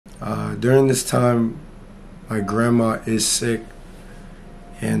During this time, my grandma is sick,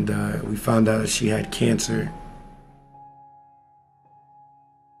 and we found out that she had cancer.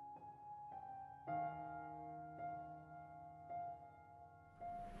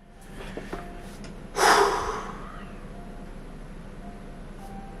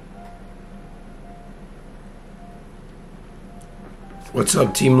 What's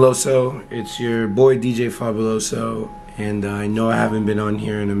up, Team Loso? It's your boy DJ Faboloso, and I know I haven't been on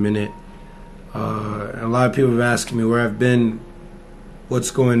here in a minute. A lot of people have asked me where I've been,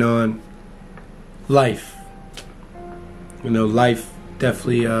 what's going on. Life. You know, life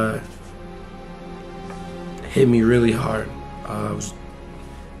definitely hit me really hard. I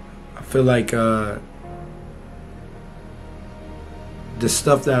feel like the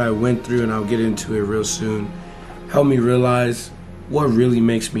stuff that I went through, and I'll get into it real soon, helped me realize what really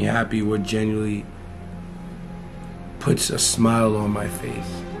makes me happy, what genuinely puts a smile on my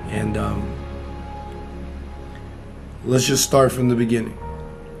face. And let's just start from the beginning.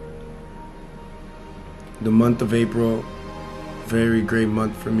 The month of April, very great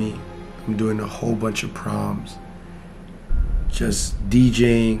month for me. I'm doing a whole bunch of proms, just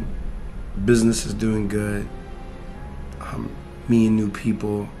DJing, business is doing good. I'm meeting new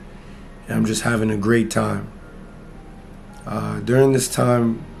people, and I'm just having a great time. During this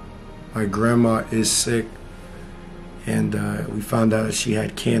time, my grandma is sick, and we found out that she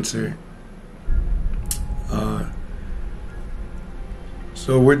had cancer.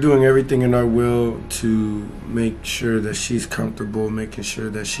 So we're doing everything in our will to make sure that she's comfortable, making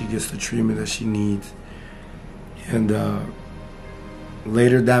sure that she gets the treatment that she needs. And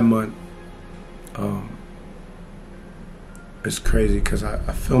later that month, it's crazy because I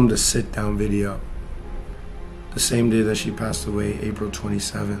filmed a sit-down video the same day that she passed away, April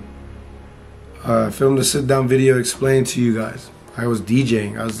 27th. I filmed a sit-down video explaining to you guys. I was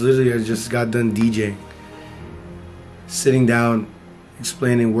DJing. I just got done DJing. Sitting down,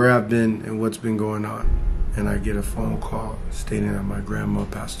 explaining where I've been and what's been going on. And I get a phone call stating that my grandma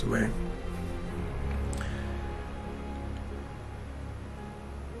passed away.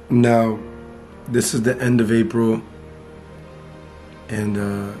 Now, this is the end of April, and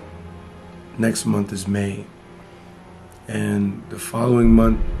next month is May. And the following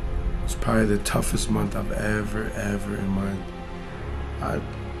month was probably the toughest month I've ever in my...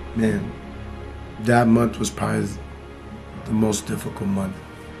 Man, that month was probably the most difficult month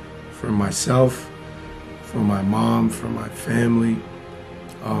for myself, for my mom, for my family.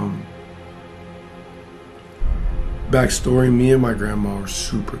 Backstory, me and my grandma were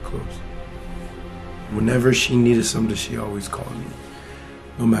super close. Whenever she needed something, she always called me.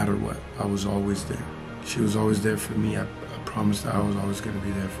 No matter what, I was always there. She was always there for me. I promised that I was always going to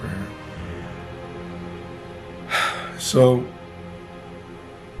be there for her. So,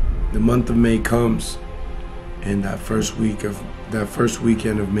 the month of May comes, and that first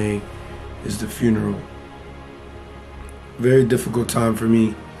weekend of May is the funeral. Very difficult time for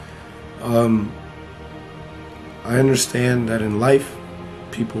me. I understand that in life,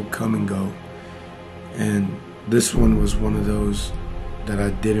 people come and go, and this one was one of those that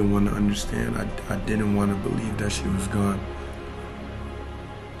I didn't want to understand. I didn't want to believe that she was gone.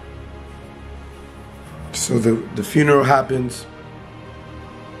 So the funeral happens.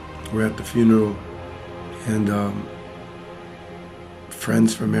 We're at the funeral, and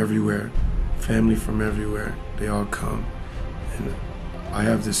friends from everywhere, family from everywhere, they all come. And I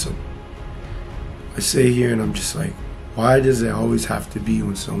have this, I sit here and I'm just like, why does it always have to be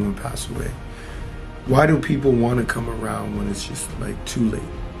when someone passes away? Why do people want to come around when it's just like too late?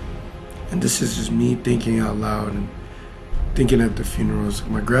 And this is just me thinking out loud and thinking at the funerals.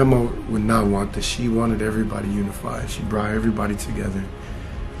 My grandma would not want this. She wanted everybody unified. She brought everybody together.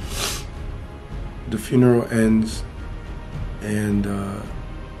 The funeral ends, and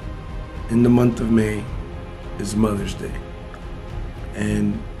in the month of May is Mother's Day.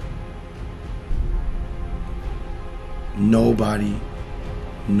 And nobody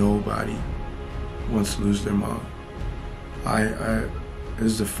wants to lose their mom. It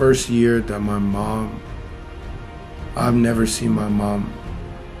was the first year that my mom, I've never seen my mom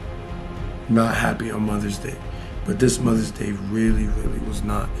not happy on Mother's Day. But this Mother's Day really was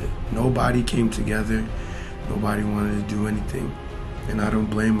not it. Nobody came together. Nobody wanted to do anything. And I don't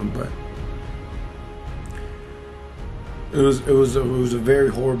blame them, but it was a very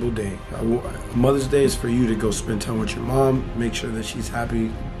horrible day. Mother's Day is for you to go spend time with your mom, make sure that she's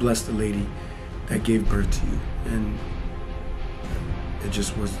happy, bless the lady that gave birth to you. And it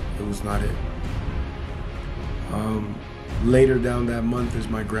was not it. Later down that month is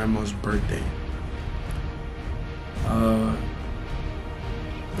my grandma's birthday.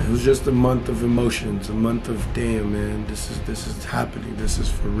 It was just a month of emotions, a month of damn, man, this is happening, this is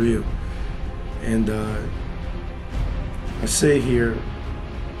for real. And I say here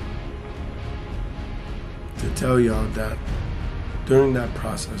to tell y'all that during that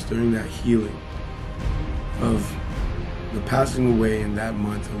process, during that healing of the passing away in that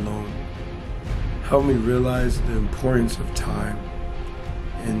month alone, helped me realize the importance of time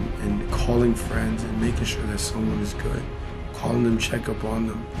and calling friends and making sure that someone is good, calling them, check up on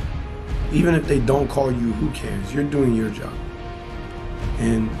them. Even if they don't call you, who cares? You're doing your job.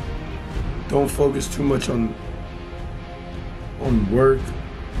 And don't focus too much on work,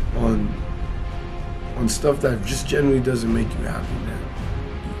 on stuff that just generally doesn't make you happy, man.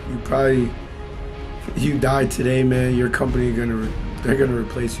 You die today, man, your company they're gonna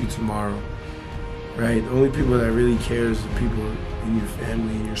replace you tomorrow, right? The only people that really care is the people in your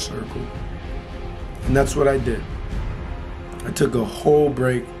family, in your circle. And that's what I did. I took a whole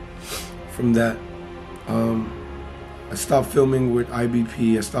break from that. I stopped filming with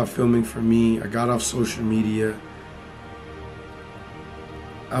IBP. I stopped filming for me. I got off social media.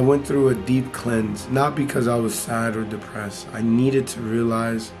 I went through a deep cleanse, not because I was sad or depressed. I needed to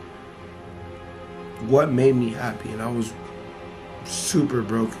realize what made me happy, and I was super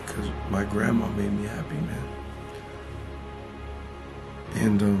broken because my grandma made me happy, man.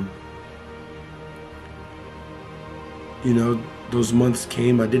 And you know, those months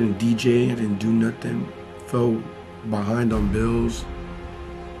came. I didn't DJ. I didn't do nothing. Fell behind on bills.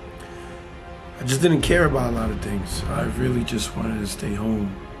 I just didn't care about a lot of things. I really just wanted to stay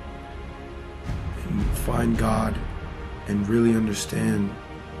home and find God and really understand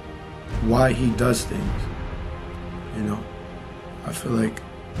why He does things. You know, I feel like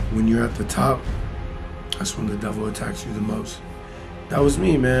when you're at the top, that's when the devil attacks you the most. That was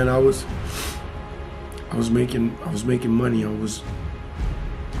me, man. I was making money. I was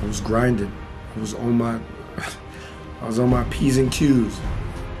grinding. I was on my P's and Q's.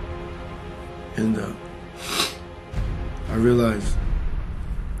 And I realized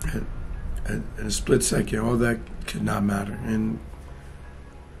in a split second, all that could not matter. And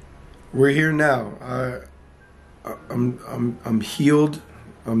we're here now. I'm healed.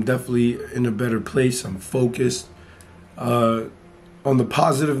 I'm definitely in a better place. I'm focused. On the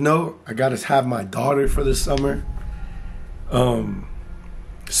positive note, I got to have my daughter for the summer.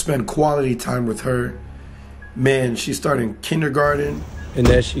 Spend quality time with her. Man, she's starting kindergarten. And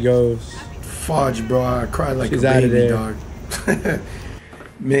there she goes. Fudge, bro. I cried like She's a out of baby, there. dog.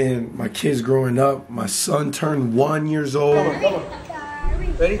 Man, my kid's growing up. My son turned 1 year old. Come on.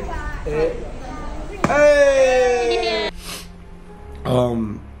 Ready? Hey!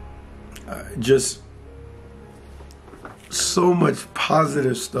 Just so much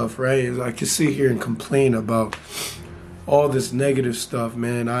positive stuff, right? I can sit here and complain about all this negative stuff,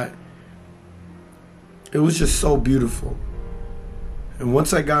 man. It was just so beautiful. And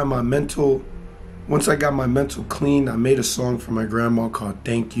once I got my mental clean, I made a song for my grandma called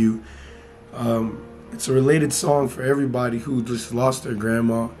Thank You. It's a related song for everybody who just lost their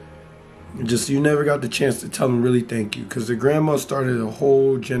grandma. You never got the chance to tell them really thank you, because the grandma started a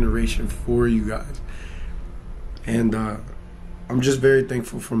whole generation for you guys. And I'm just very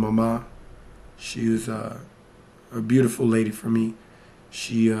thankful for Mama. She was a beautiful lady for me.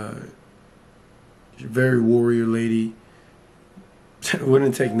 She's a very warrior lady.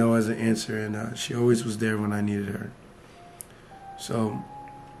 Wouldn't take no as an answer, and she always was there when I needed her. So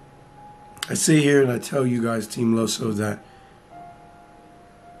I sit here and I tell you guys, Team Loso, that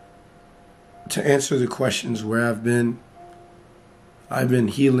to answer the questions where I've been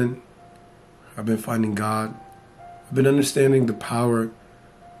healing. I've been finding God. I've been understanding the power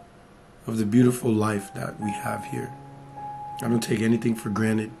of the beautiful life that we have here. I don't take anything for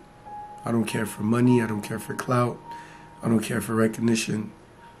granted. I don't care for money. I don't care for clout. I don't care for recognition.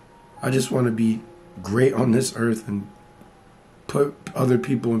 I just want to be great on this earth and put other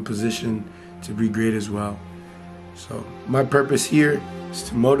people in position to be great as well. So my purpose here is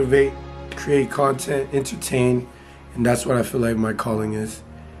to motivate, create content, entertain, and that's what I feel like my calling is.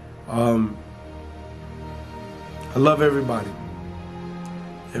 I love everybody.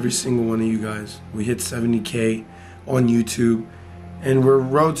 Every single one of you guys. We hit 70K on YouTube, and we're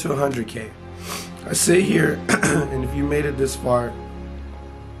road to 100K. I sit here, and if you made it this far,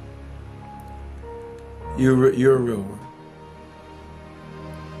 you're a real one.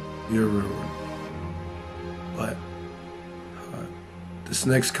 You're a real one. But this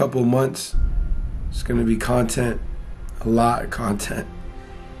next couple months, it's going to be content, a lot of content,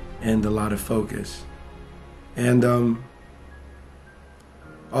 and a lot of focus. And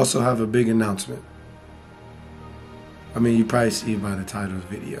also have a big announcement. I mean, you probably see it by the title of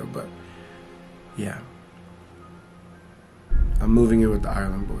the video, but yeah. I'm moving in with the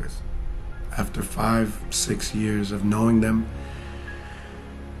Ireland Boys. After 5-6 years of knowing them,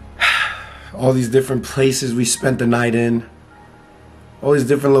 all these different places we spent the night in, all these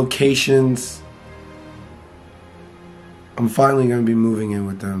different locations, I'm finally going to be moving in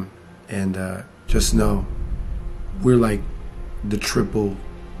with them. And just know, we're like the triple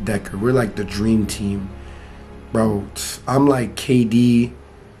decker. We're like the dream team. Bro, I'm like KD.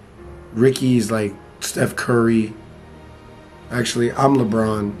 Ricky's like Steph Curry. Actually, I'm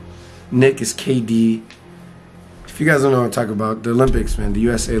LeBron. Nick is KD. If you guys don't know what I'm talking about, the Olympics, man, the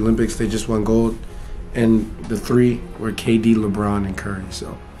USA Olympics, they just won gold. And the three were KD, LeBron, and Curry.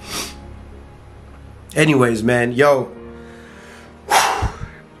 So, anyways, man, yo.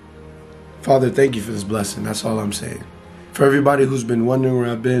 Father, thank you for this blessing. That's all I'm saying. For everybody who's been wondering where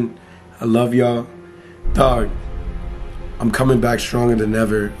I've been, I love y'all. Dog, I'm coming back stronger than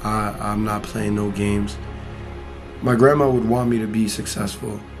ever. I'm not playing no games. My grandma would want me to be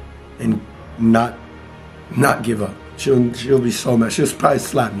successful and not give up. She'll be so mad. She'll probably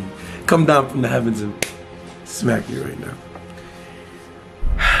slap me. Come down from the heavens and smack you right now.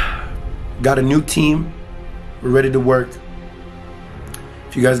 Got a new team. We're ready to work.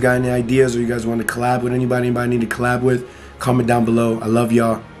 If you guys got any ideas or you guys want to collab with anybody need to collab with, comment down below. I love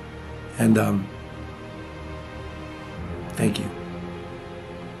y'all. And thank you.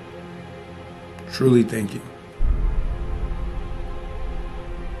 Truly thank you.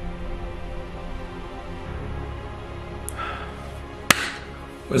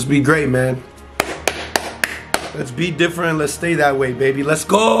 Let's be great, man. Let's be different. Let's stay that way, baby. Let's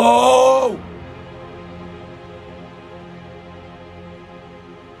go!